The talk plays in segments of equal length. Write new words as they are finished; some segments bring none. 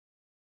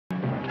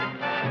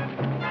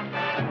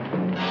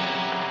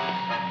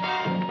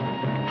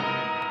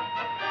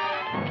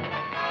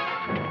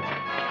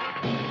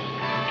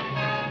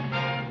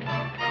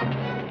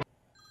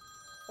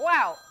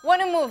What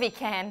a movie,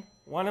 Ken.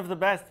 One of the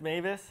best,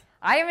 Mavis.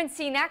 I haven't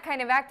seen that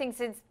kind of acting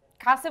since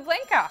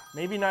Casablanca.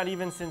 Maybe not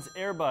even since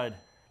Air Bud.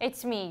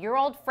 It's me, your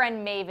old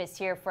friend Mavis,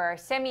 here for our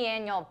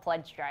semi-annual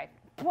pledge drive.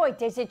 Boy,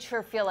 does it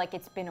sure feel like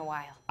it's been a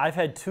while. I've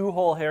had 2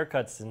 whole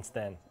haircuts since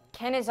then.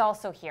 Ken is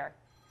also here.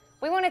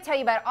 We want to tell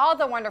you about all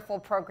the wonderful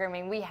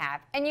programming we have.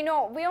 And you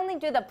know, we only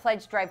do the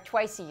pledge drive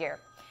twice a year.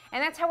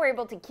 And that's how we're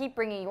able to keep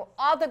bringing you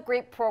all the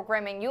great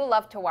programming you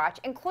love to watch,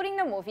 including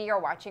the movie you're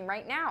watching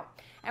right now.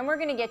 And we're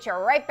going to get you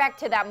right back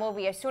to that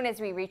movie as soon as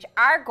we reach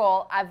our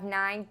goal of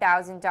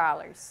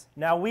 $9,000.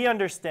 Now, we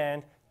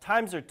understand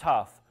times are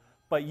tough,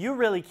 but you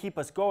really keep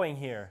us going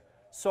here.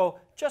 So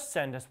just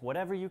send us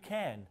whatever you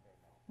can.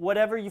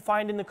 Whatever you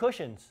find in the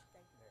cushions.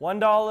 $1,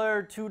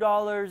 $2,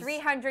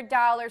 $300,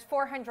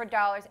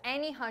 $400,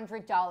 any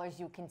 $100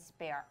 you can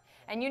spare.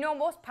 And you know,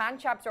 most pawn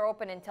shops are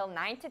open until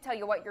 9 to tell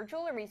you what your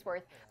jewelry's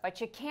worth,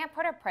 but you can't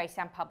put a price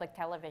on public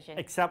television.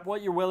 Except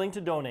what you're willing to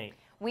donate.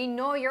 We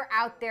know you're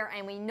out there,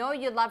 and we know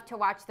you love to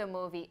watch the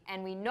movie,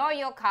 and we know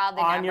you'll call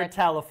the number. On your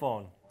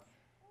telephone.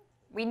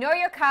 We know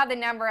you'll call the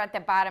number at the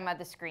bottom of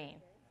the screen.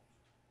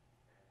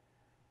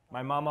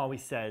 My mom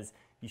always says,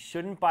 you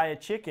shouldn't buy a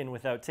chicken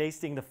without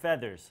tasting the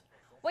feathers.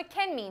 What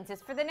Ken means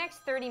is for the next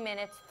 30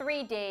 minutes,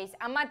 3 days,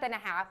 a month and a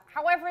half,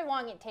 however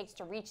long it takes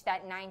to reach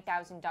that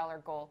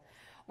 $9,000 goal,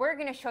 we're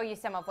going to show you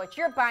some of what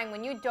you're buying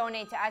when you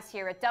donate to us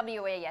here at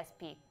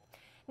WASP.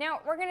 Now,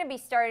 we're going to be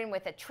starting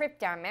with a trip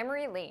down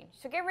memory lane,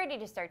 so get ready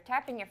to start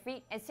tapping your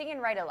feet and singing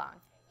right along.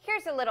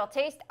 Here's a little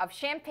taste of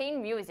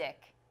champagne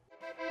music.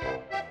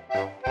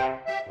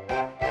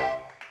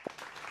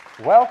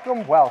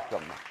 Welcome,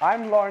 welcome.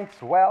 I'm Lawrence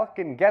Welk,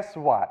 and guess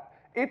what?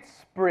 It's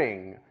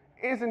spring.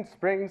 Isn't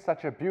spring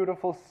such a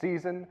beautiful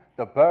season?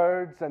 The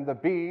birds and the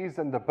bees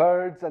and the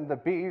birds and the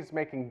bees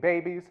making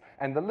babies,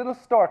 and the little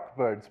stork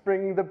birds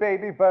bringing the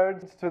baby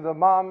birds to the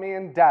mommy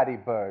and daddy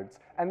birds,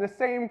 and the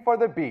same for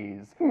the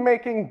bees,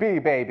 making bee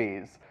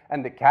babies,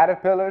 and the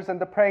caterpillars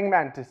and the praying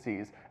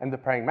mantises, and the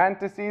praying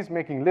mantises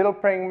making little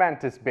praying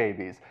mantis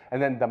babies,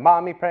 and then the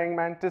mommy praying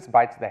mantis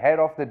bites the head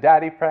off the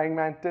daddy praying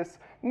mantis.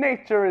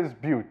 Nature is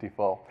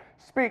beautiful.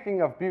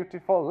 Speaking of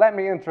beautiful, let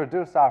me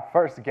introduce our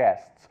first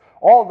guests.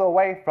 All the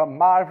way from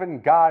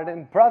Marvin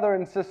Garden, brother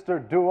and sister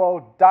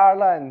duo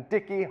Darla and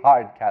Dicky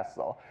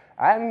Hardcastle.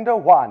 And a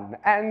 1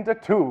 and a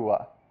 2.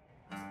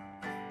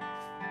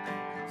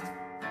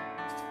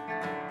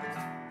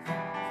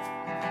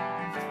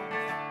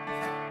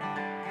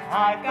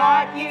 I've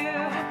got you,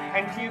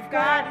 and you've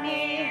got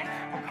me,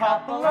 a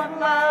couple of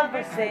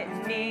lovers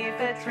sitting neath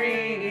a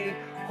tree.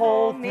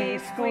 Hold me,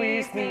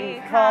 squeeze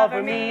me,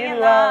 cover me in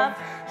love,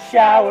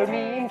 shower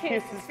me in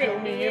kisses, fill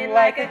me in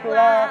like a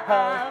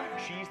glove.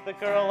 She's the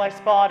girl I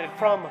spotted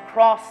from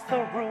across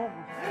the room.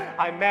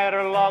 I met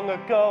her long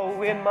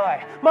ago in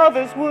my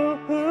mother's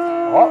womb.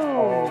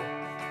 Uh-oh.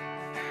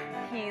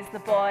 He's the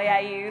boy I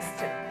used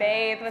to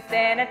bathe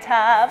within a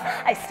tub.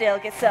 I still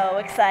get so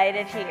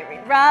excited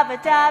hearing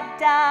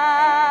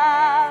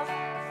rub-a-dub-dub.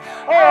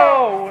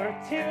 Oh, we're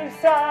 2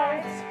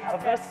 sides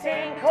of the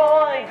same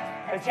coin,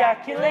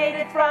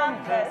 ejaculated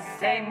from the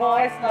same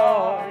moist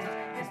loin.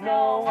 There's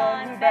no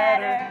one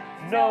better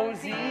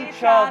knows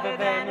each other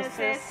than a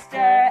sister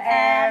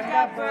and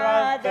a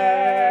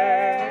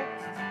brother.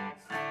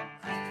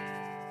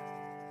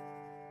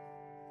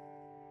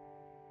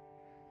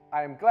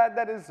 I am glad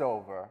that is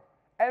over.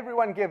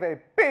 Everyone give a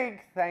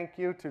big thank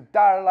you to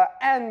Darla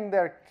and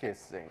their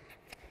kissing.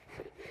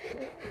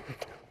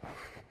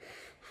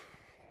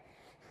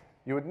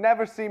 You would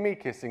never see me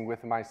kissing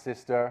with my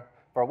sister.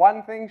 For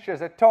one thing, she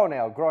has a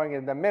toenail growing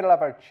in the middle of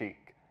her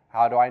cheek.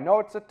 How do I know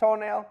it's a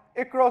toenail?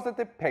 It grows at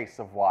the pace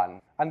of one.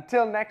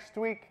 Until next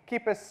week,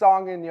 keep a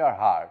song in your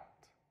heart.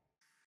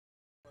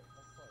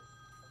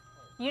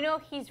 You know,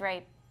 he's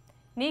right.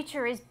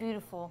 Nature is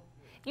beautiful.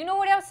 You know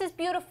what else is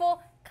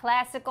beautiful?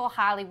 Classical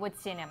Hollywood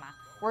cinema.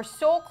 We're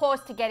so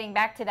close to getting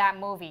back to that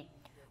movie.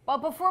 But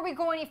before we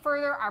go any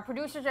further, our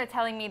producers are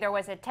telling me there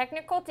was a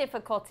technical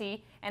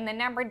difficulty and the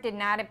number did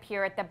not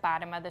appear at the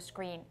bottom of the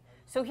screen.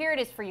 So here it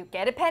is for you.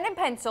 Get a pen and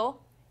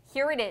pencil.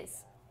 Here it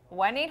is.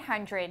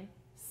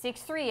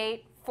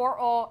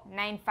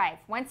 1-800-638-4095.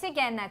 Once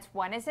again, that's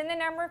 1 is in the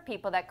number of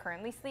people that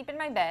currently sleep in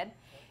my bed.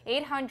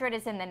 800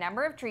 is in the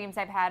number of dreams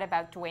I've had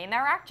about Dwayne The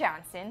Rock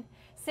Johnson.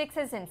 6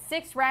 is in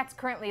 6 rats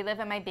currently live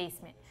in my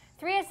basement.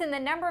 3 is in the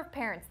number of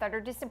parents that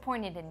are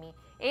disappointed in me.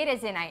 8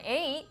 is in I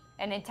ate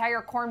an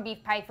entire corned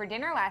beef pie for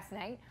dinner last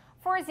night.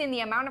 4 is in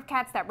the amount of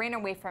cats that ran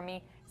away from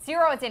me.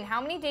 0 is in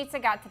how many dates I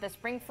got to the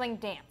spring fling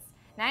dance.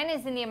 9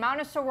 is in the amount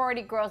of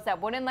sorority girls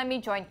that wouldn't let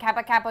me join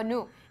Kappa Kappa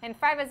Nu. And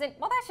 5 is in,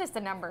 well, that's just a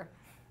number.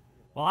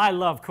 Well, I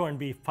love corned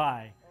beef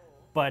pie,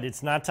 but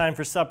it's not time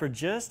for supper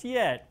just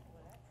yet.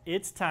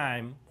 It's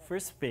time for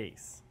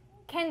space.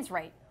 Ken's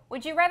right.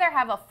 Would you rather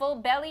have a full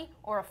belly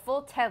or a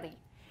full telly?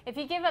 If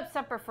you give up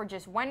supper for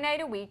just 1 night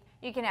a week,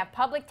 you can have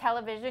public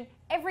television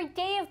every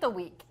day of the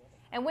week.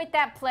 And with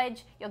that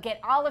pledge, you'll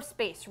get all of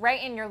space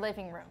right in your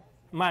living room.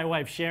 My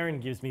wife Sharon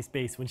gives me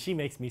space when she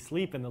makes me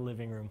sleep in the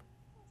living room.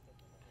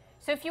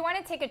 So if you want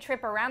to take a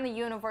trip around the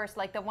universe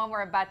like the one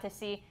we're about to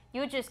see,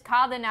 You just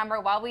call the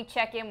number while we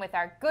check in with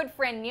our good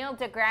friend Neil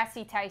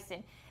Degrasse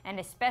Tyson and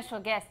a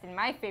special guest in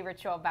my favorite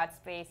show about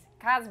space,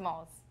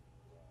 Cosmos.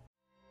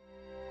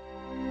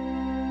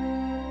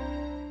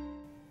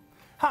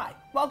 Hi,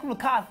 welcome to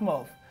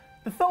Cosmos,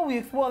 the show we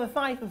explore the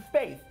science of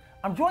space.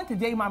 I'm joined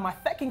today by my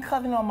second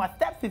cousin on my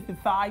stepsister's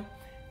side,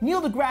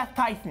 Neil Degrasse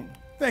Tyson.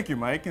 Thank you,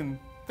 Mike, and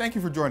thank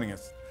you for joining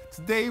us.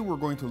 Today we're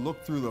going to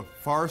look through the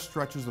far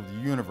stretches of the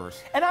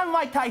universe. And I'm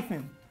Mike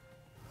Tyson.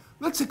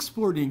 Let's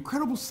explore the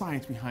incredible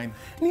science behind...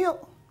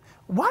 Neil,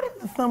 why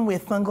does the sun wear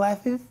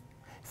sunglasses?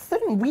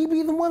 Shouldn't we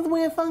be the ones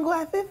wearing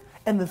sunglasses?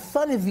 And the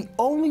sun is the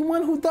only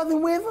one who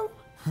doesn't wear them?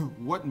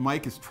 What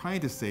Mike is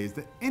trying to say is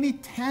that any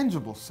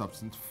tangible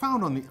substance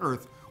found on the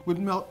Earth would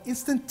melt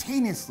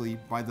instantaneously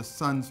by the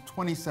sun's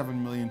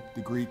 27 million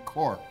degree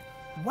core.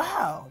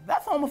 Wow,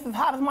 that's almost as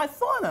hot as my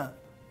sauna.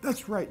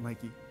 That's right,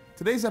 Mikey.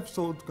 Today's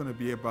episode is going to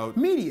be about...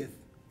 Meteors.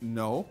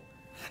 No.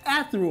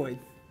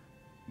 Asteroids.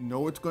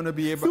 No, it's going to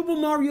be about... Super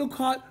Mario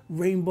Kart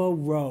Rainbow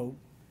Road.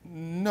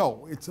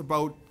 No, it's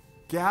about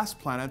gas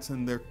planets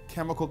and their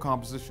chemical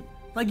composition.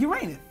 Like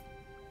Uranus.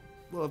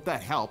 Well, if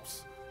that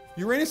helps.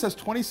 Uranus has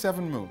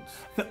 27 moons.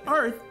 The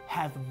Earth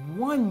has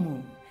one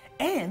moon,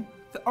 and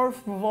the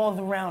Earth revolves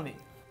around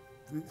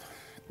it.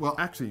 Well,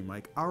 actually,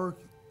 Mike, our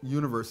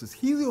universe is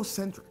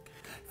heliocentric.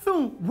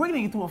 Soon, we're gonna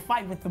get into a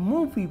fight with the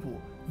moon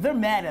people. They're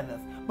mad at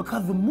us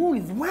because the moon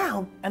is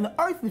round and the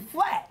Earth is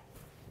flat.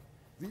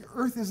 The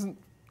Earth isn't...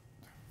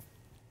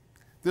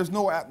 There's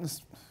no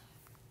atmosphere.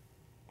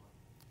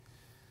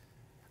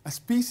 A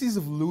species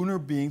of lunar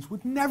beings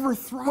would never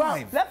thrive.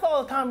 Well, that's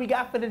all the time we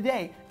got for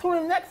today. Tune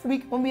in next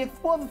week when we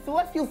explore the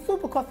celestial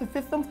supercluster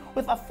systems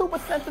with our super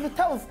sensitive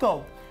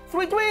telescope.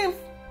 Sweet dreams!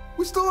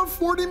 We still have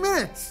 40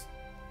 minutes.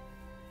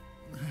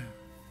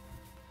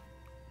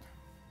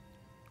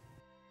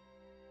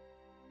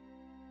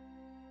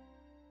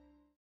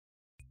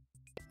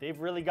 They've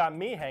really got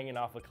me hanging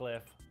off a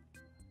cliff.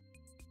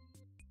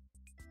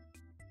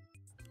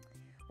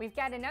 We've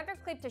got another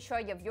clip to show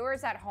you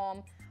viewers at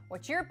home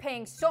what you're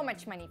paying so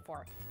much money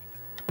for.